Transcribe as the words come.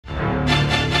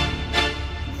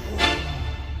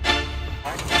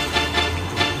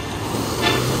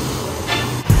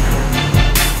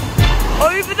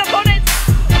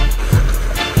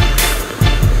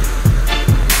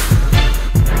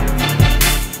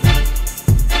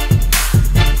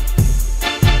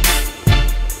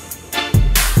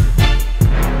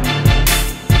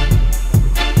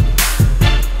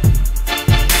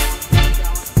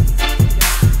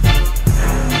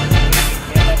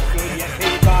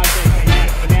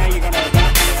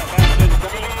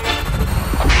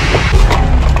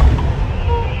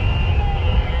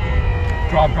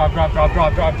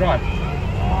drive.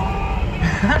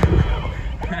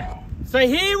 So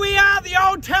here we are, the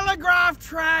old Telegraph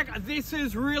track. This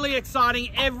is really exciting.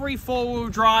 Every four-wheel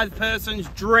drive person's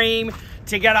dream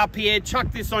to get up here. Chuck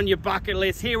this on your bucket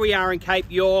list. Here we are in Cape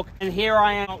York, and here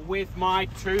I am with my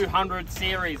 200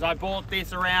 series. I bought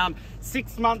this around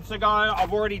 6 months ago.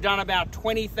 I've already done about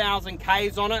 20,000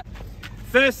 Ks on it.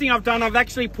 First thing I've done, I've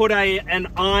actually put an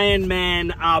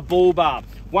Ironman bull bar.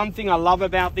 One thing I love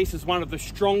about this is one of the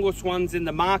strongest ones in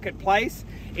the marketplace.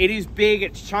 It is big,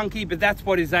 it's chunky, but that's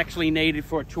what is actually needed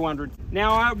for a 200.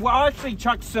 Now, I actually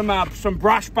chucked some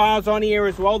brush bars on here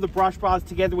as well, the brush bars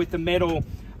together with the metal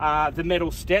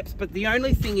steps. But the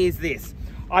only thing is this,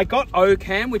 I got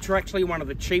Ocam, which are actually one of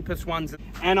the cheapest ones,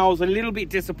 and I was a little bit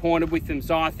disappointed with them.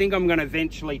 So I think I'm gonna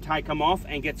eventually take them off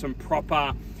and get some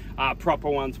proper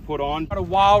ones put on. Got a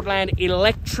Wildland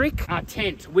electric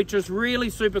tent, which is really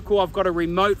super cool. I've got a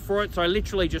remote for it, so I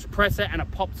literally just press it and it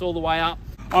pops all the way up.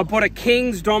 I bought a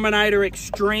King's Dominator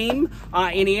Extreme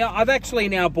in here. I've actually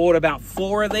now bought about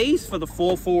 4 of these for the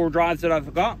 4-wheel drives that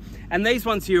I've got. And these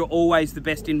ones here are always the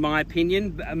best in my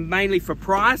opinion, mainly for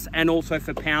price and also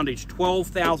for poundage.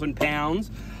 12,000 pounds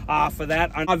for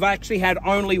that. And I've actually had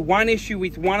only one issue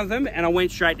with one of them, and I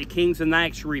went straight to King's and they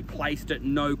actually replaced it,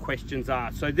 no questions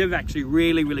asked. So they've actually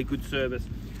really, really good service,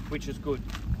 which is good.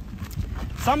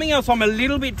 Something else I'm a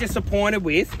little bit disappointed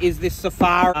with is this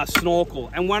Safari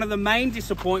snorkel. And one of the main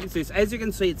disappointments is, as you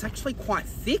can see, it's actually quite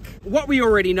thick. What we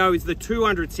already know is the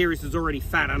 200 series is already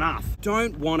fat enough.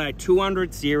 Don't want a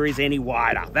 200 series any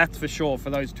wider. That's for sure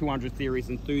for those 200 series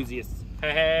enthusiasts.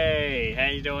 Hey, how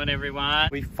you doing everyone?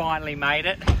 We finally made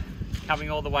it,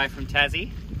 coming all the way from Tassie.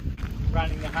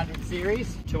 Running the 100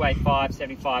 series, 285,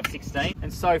 75, 16.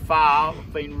 And so far,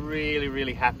 we've been really,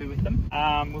 really happy with them.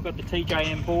 We've got the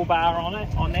TJM bull bar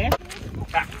on there.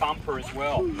 Back bumper as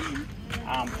well.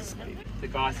 The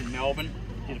guys in Melbourne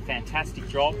did a fantastic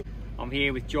job. I'm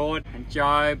here with George and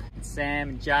Job, and Sam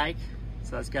and Jake.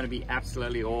 So it's going to be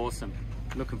absolutely awesome.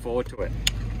 Looking forward to it.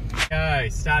 Go,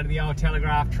 started the old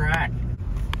Telegraph track.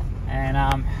 And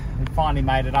we finally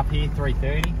made it up here,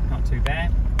 3:30, not too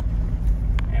bad.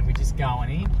 And we're just going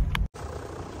in.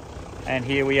 And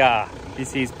here we are.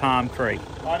 This is Palm Creek.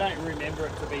 I don't remember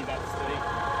it to be that steep.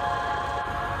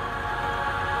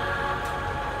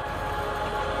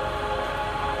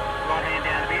 Right hand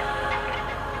down a bit.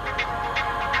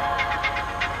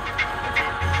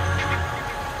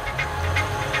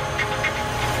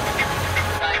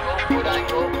 Good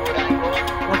angle, good angle.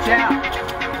 Watch out.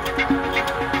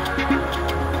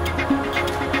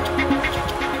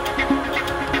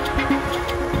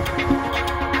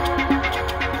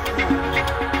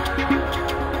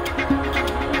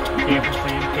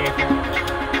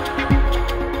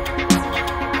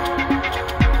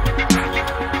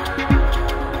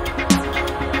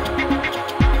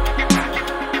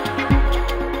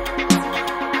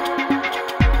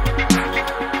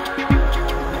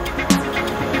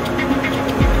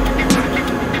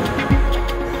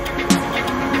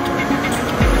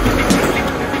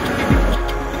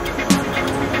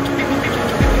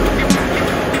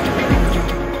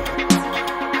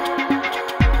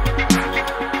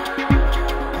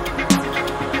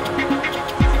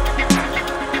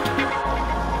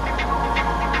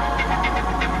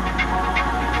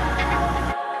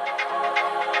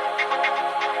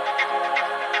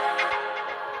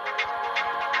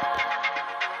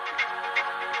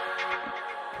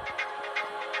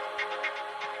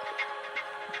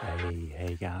 Hey, how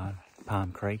you going?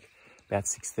 Palm Creek, about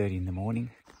 6:30 in the morning.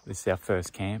 This is our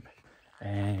first camp,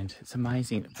 and it's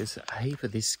amazing. There's a heap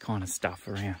of this kind of stuff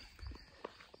around.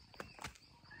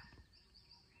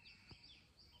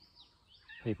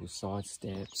 People's side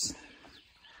steps,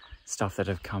 stuff that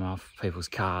have come off people's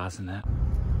cars and that.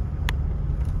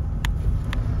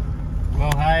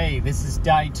 Well, hey, this is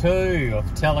day 2 of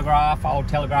old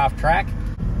Telegraph track,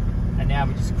 and now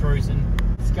we're just cruising.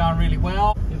 It's going really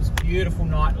well. It was a beautiful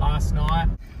night last night.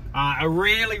 A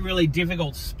really, really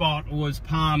difficult spot was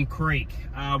Palm Creek.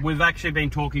 We've actually been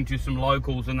talking to some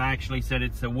locals, and they actually said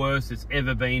it's the worst it's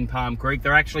ever been, Palm Creek.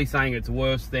 They're actually saying it's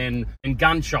worse than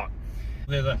Gunshot.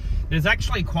 There's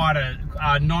actually quite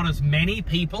not as many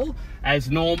people as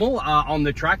normal on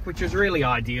the track, which is really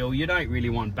ideal. You don't really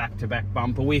want back-to-back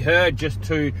bumper. We heard just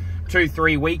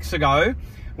 3 weeks ago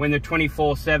when the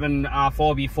 24/7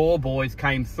 4x4 boys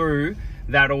came through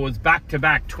that it was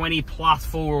back-to-back 20+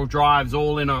 4-wheel drives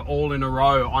all in a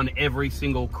row on every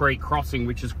single creek crossing,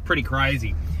 which is pretty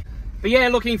crazy. But yeah,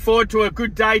 looking forward to a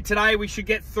good day today. We should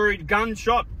get through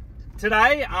Gunshot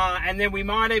today, and then we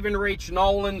might even reach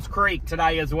Nolan's Creek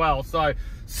today as well. So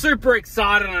super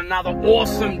excited on another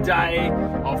awesome day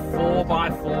of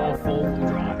 4x4 four-wheel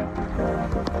drive.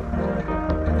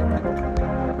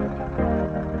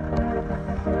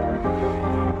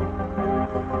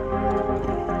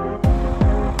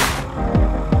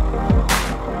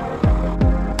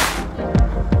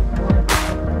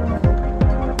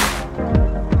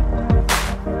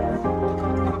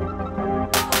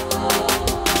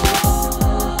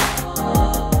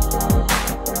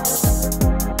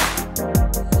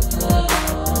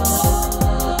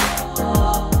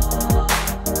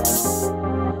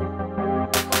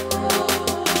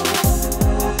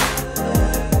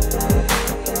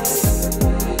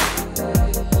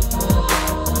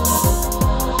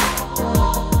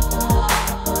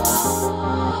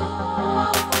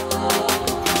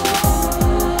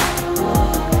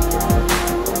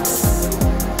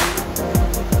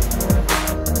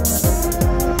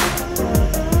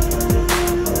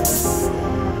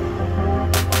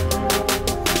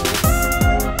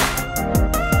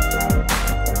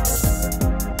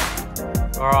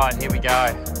 Alright, here we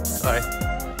go. So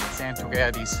Sam took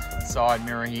out his side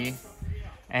mirror here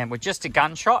and we're just a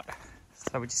gunshot.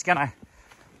 So we're just gonna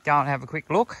go and have a quick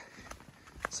look,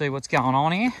 see what's going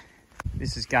on here.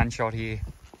 This is gunshot here.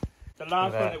 The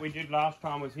last one that we did last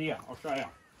time was here. I'll show you.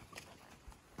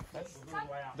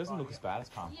 Doesn't look as bad as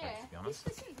Palm Creek, to be honest.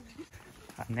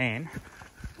 And then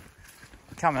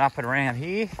coming up and around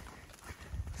here,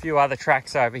 a few other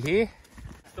tracks over here.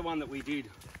 That's the one that we did.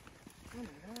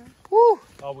 Woo!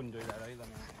 I wouldn't do that either, man.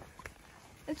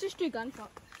 Let's just do gunshot.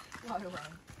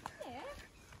 Yeah.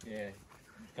 Yeah.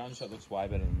 Gunshot looks way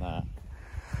better than that.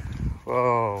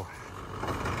 Whoa.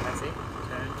 That's it.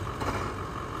 Turn.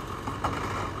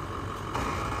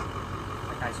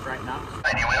 Okay, straighten up.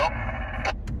 Any wheel?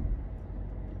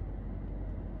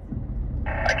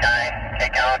 Okay,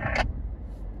 keep going.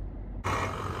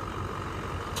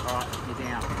 Alright, you're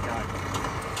down. Go.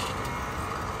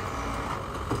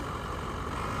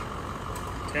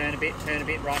 Turn a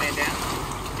bit, right hand down.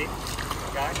 Dip.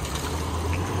 Go.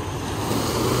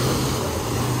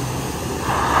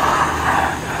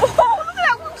 Oh, look at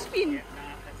that wheel spin! Yeah,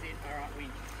 nah, that's it. Alright,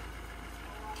 win.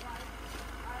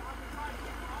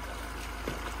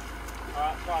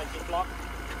 Alright, try zip lock.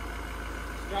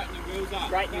 Straighten your wheels up.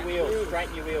 Straighten your wheels,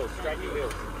 straighten your wheels, straighten your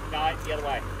wheels. No, the other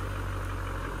way.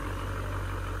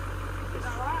 Is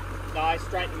that right? No,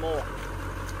 straighten more.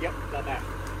 Yep, like that.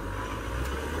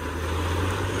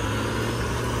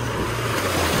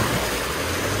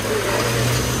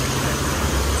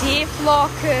 Zip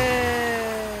lockers.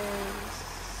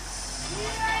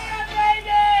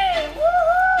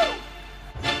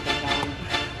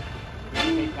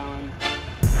 Keep going.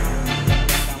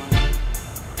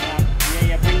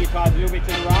 Yeah, bring your tires a little bit to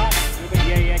the right. A little bit,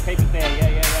 yeah, keep it there.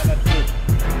 Yeah, that's good.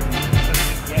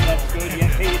 Yeah, that's good. Yeah,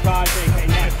 keep your tires there.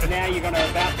 Okay, now you're gonna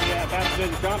about to do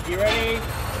the jump. You ready?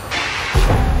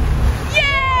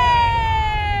 Yeah!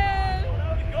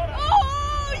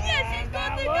 Oh, yes, he's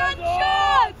got the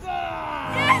gunshot!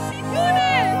 Yes, he got it!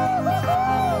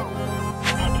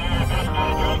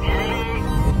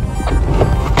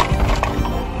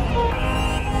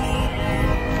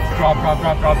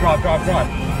 Drive.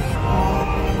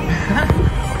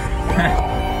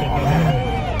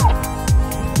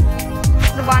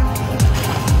 The one.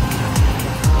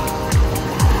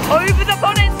 Over the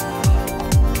bonnet!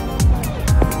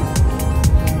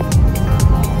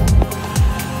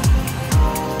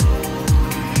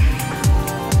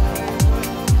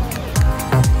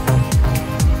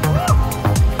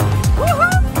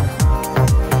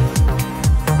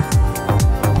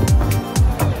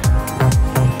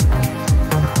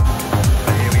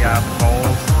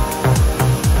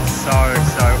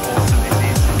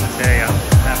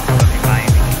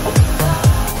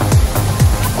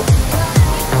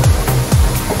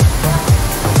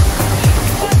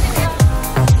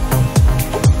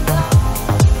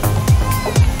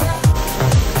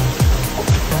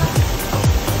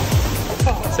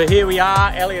 So here we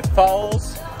are, Elliott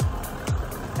Falls,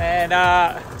 and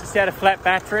just had a flat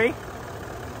battery.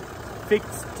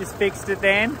 Just fixed it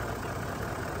then,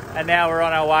 and now we're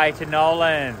on our way to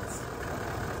Nolan's.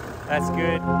 That's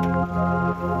good.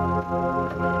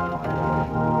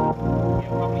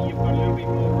 Probably you've got a little bit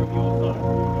more from your side.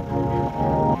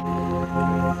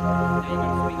 Now you've got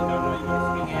to swing, you don't know, you've got to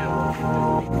swing out.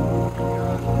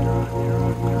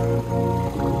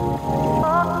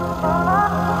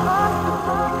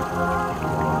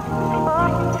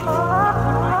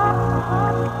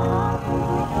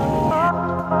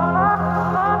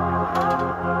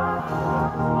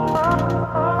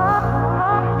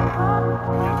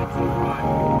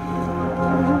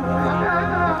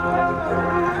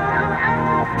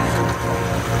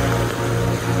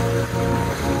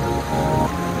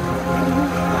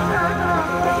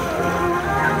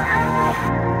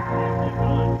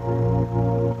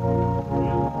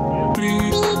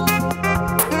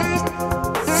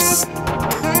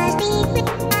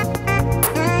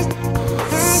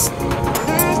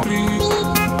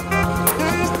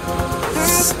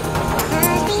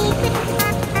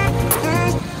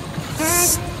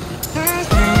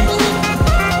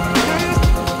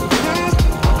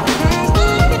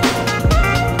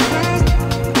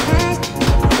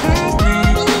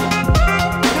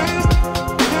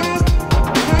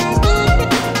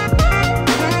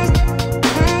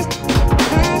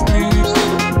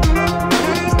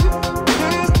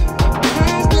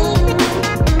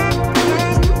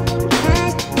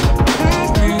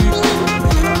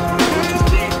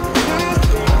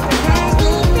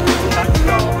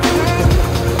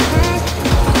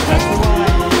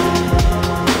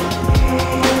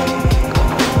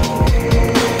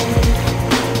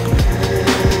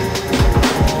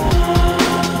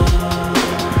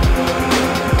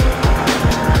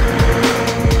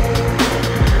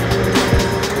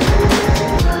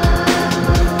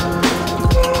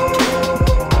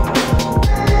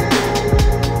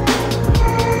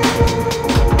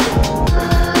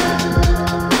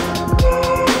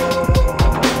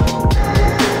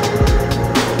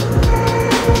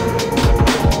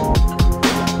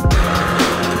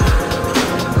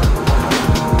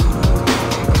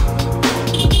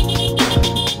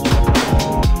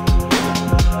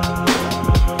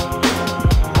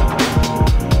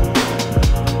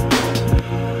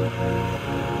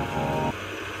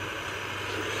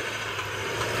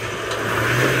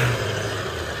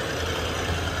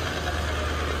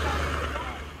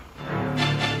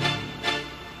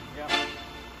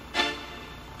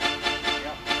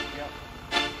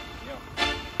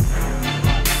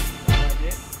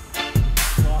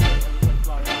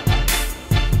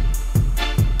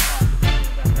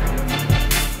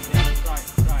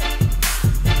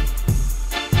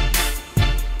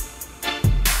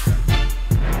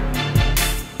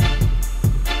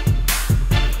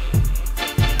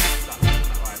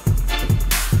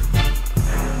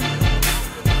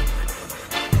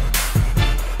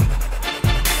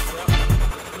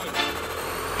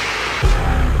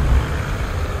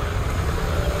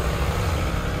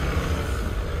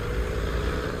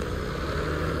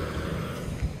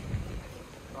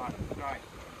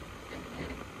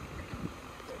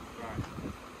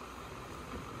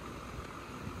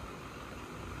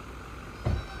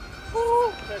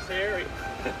 That's hairy.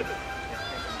 Look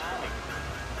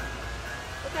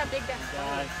how big that is. No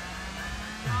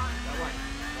way.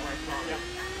 Stop. Yep.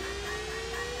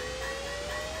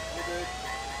 All good.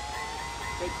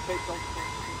 Keep going.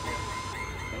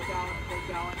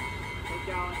 Keep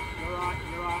going. You're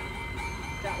right.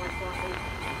 That way slightly.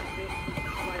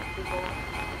 That way, good boy.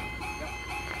 Yep.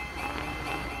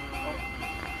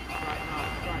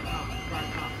 Straighten up.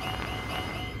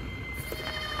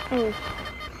 Oh.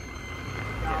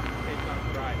 Keep going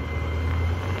straight.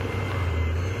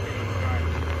 That way.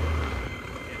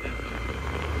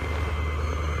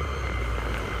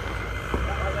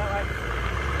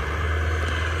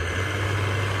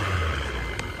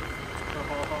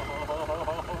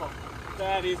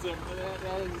 That is a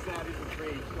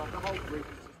bridge. Like the whole bridge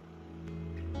is just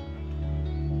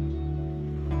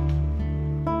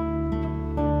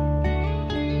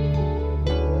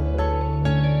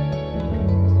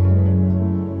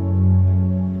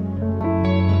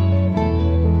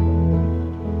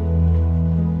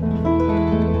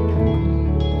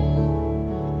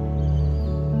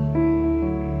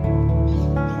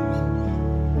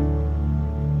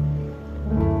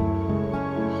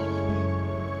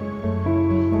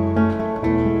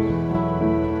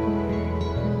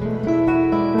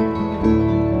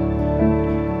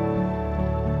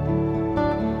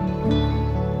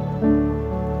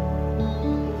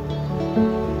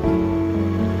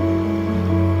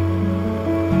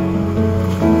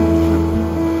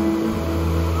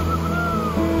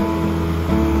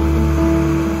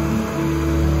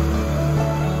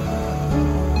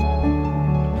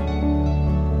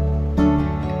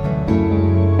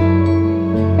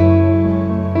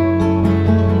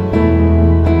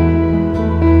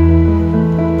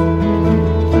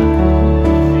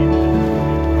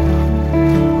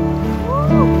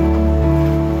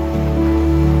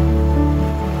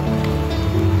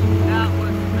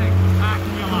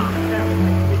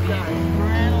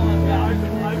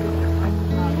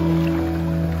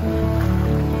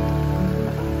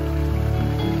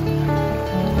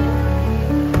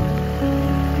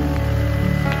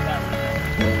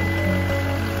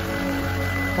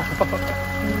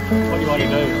what do you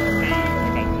do?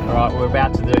 Alright, we're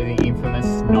about to do the infamous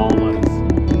Nolans.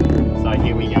 So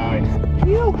here we go.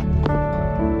 Phew.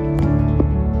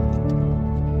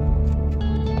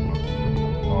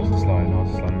 Nice and slow, nice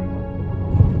and slow.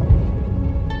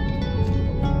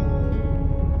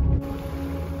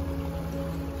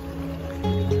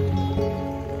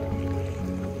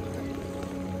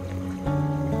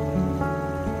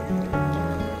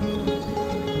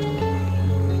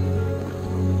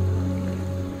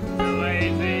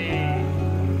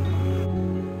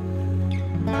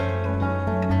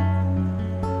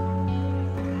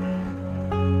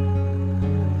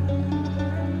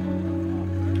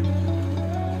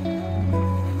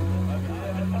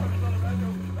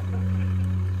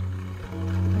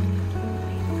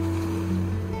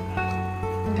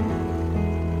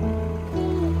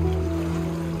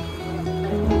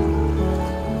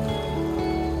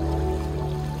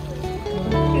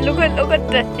 Look at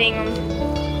the thing.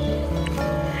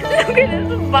 Look at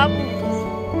the bubbles.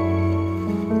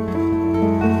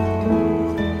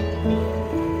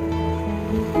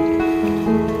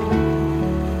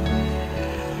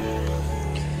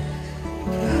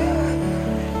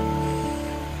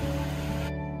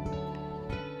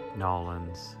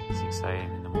 Nolans, 6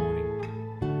 AM in the morning.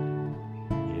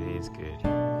 It is good. A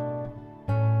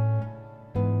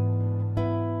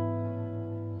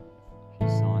few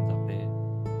signs up there.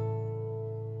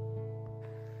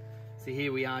 So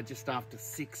here we are just after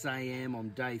 6 AM on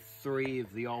day 3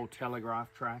 of the old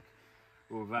telegraph track.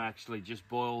 We've actually just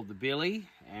boiled the billy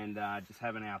and just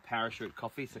having our parachute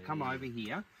coffee. So come over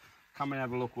here, come and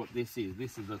have a look what this is.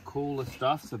 This is the coolest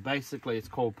stuff. So basically it's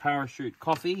called parachute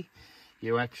coffee.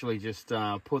 You actually just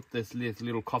put this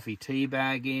little coffee tea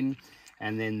bag in,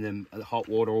 and then the hot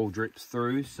water all drips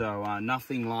through. So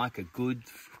nothing like a good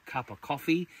cup of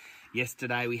coffee.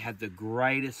 Yesterday we had the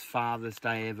greatest Father's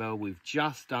Day ever. We've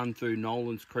just done through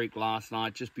Nolans Creek last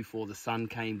night just before the sun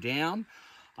came down.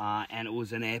 And it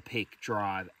was an epic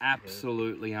drive,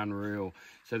 absolutely unreal.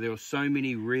 So there were so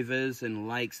many rivers and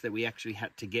lakes that we actually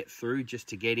had to get through just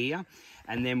to get here.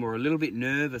 And then we're a little bit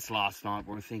nervous last night.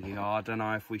 We're thinking, oh, I don't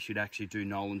know if we should actually do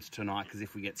Nolans tonight, because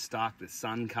if we get stuck, the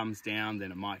sun comes down, then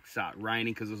it might start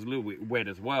raining, because it was a little bit wet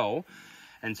as well.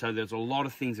 And so there's a lot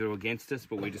of things that were against us,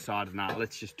 but we decided, no,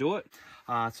 let's just do it.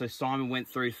 So Simon went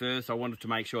through first. I wanted to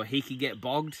make sure he could get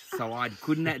bogged, so I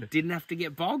didn't have to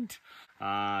get bogged.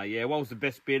 Yeah, what was the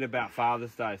best bit about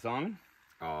Father's Day, Simon?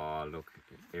 Oh, look,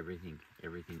 everything.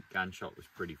 Gunshot was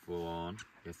pretty full on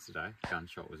yesterday.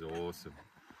 Gunshot was awesome.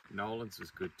 Nolans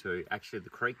was good too. Actually, the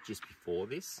creek just before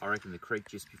this, I reckon the creek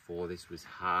just before this was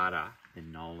harder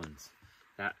than Nolans.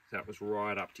 That was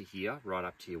right up to here, right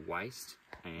up to your waist,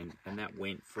 and that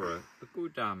went for a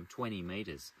good 20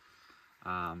 metres.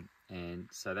 And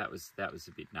so that was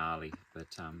a bit gnarly,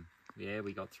 but yeah,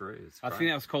 we got through. I think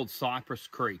that was called Cypress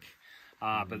Creek.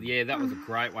 But yeah, that was a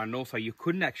great one. And also, you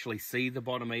couldn't actually see the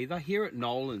bottom either. Here at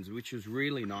Nolans, which is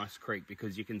really nice creek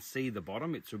because you can see the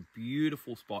bottom. It's a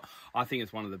beautiful spot. I think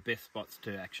it's one of the best spots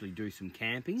to actually do some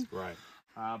camping. It's great.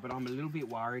 But I'm a little bit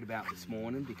worried about this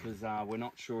morning because we're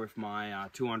not sure if my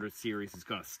 200 series is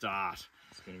going to start.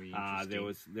 It's going to be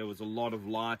interesting. There was a lot of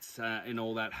lights and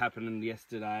all that happening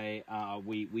yesterday.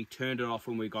 We turned it off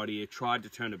when we got here, tried to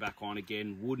turn it back on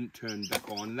again, wouldn't turn back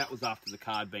on. And that was after the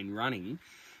car had been running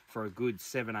for a good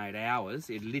 7-8 hours.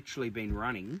 It literally been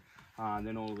running.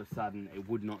 Then all of a sudden it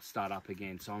would not start up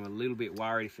again. So I'm a little bit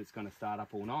worried if it's going to start up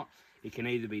or not. It can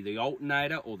either be the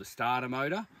alternator or the starter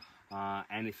motor.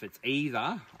 And if it's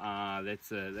either,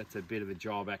 that's a bit of a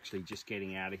job actually just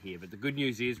getting out of here. But the good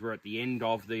news is we're at the end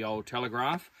of the old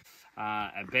telegraph.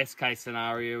 A best case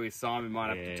scenario is Simon might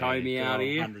have to tow me out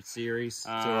here. 100 series. It's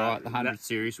all right. The 100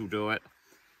 series will do it.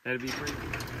 That'd be pretty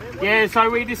good. Yeah, so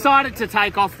we decided to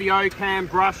take off the Ocam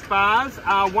brush bars.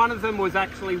 One of them was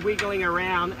actually wiggling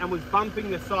around and was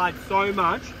bumping the side so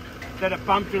much that it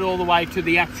bumped it all the way to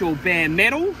the actual bare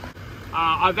metal.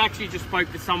 I've actually just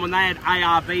spoke to someone. They had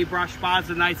ARB brush bars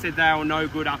and they said they were no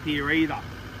good up here either.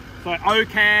 So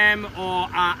Ocam or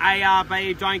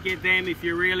ARB, don't get them if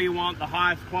you really want the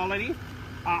highest quality.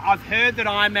 I've heard that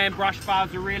Ironman brush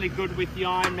bars are really good with the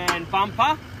Ironman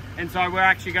bumper. And so we're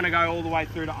actually going to go all the way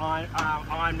through to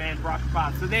Ironman brush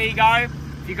bars. So there you go.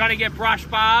 If you're going to get brush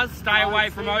bars, stay away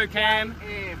from Ocam.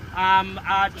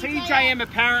 TJM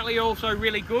apparently also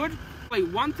really good.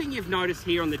 One thing you've noticed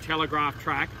here on the telegraph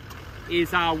track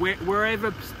is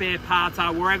wherever spare parts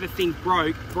are, wherever things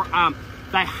broke,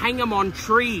 they hang them on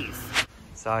trees.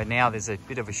 So now there's a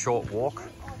bit of a short walk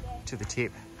to the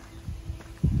tip.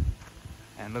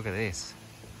 And look at this.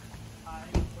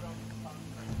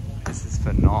 This is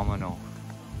phenomenal.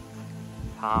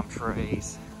 Palm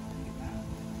trees.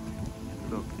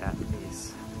 Look at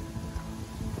this.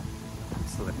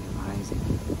 Absolutely amazing.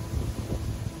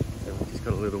 So we've just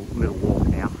got a little walk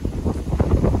now.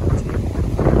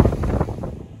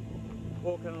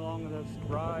 Walking along this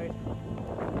road,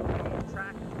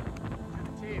 track to the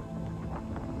tip.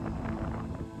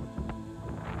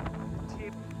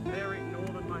 Tip, very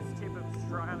northernmost tip of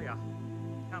Australia,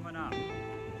 coming up.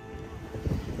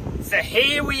 So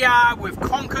here we are, we've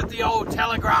conquered the old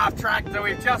telegraph track. So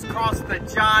we've just crossed the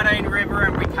Jardine River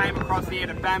and we came across here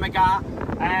to Bamaga.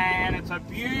 And it's a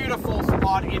beautiful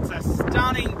spot, it's a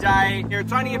stunning day.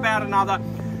 It's only about another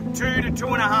 2 to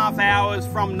 2.5 hours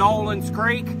from Nolan's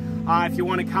Creek. If you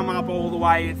want to come up all the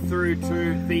way through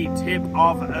to the tip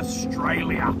of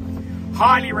Australia.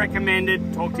 Highly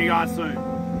recommended. Talk to you guys soon.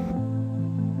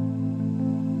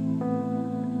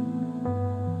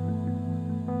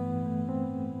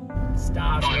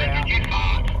 Stars are out.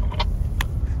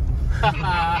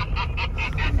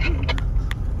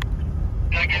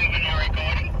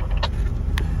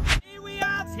 Here we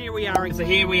are. Here we are. So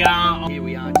here we are. Here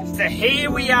we are. So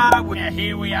here we are.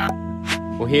 Here we are.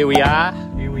 Well, here we are.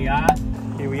 Here we are.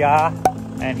 Here we are.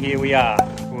 And here we are.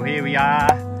 Well, here we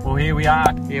are. Well, here we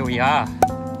are. Here we are.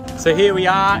 So here we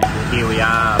are. Here we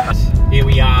are. Here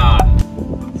we are.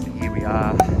 So here we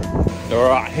are. All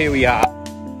right, here we are.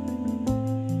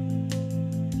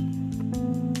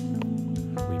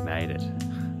 We made it.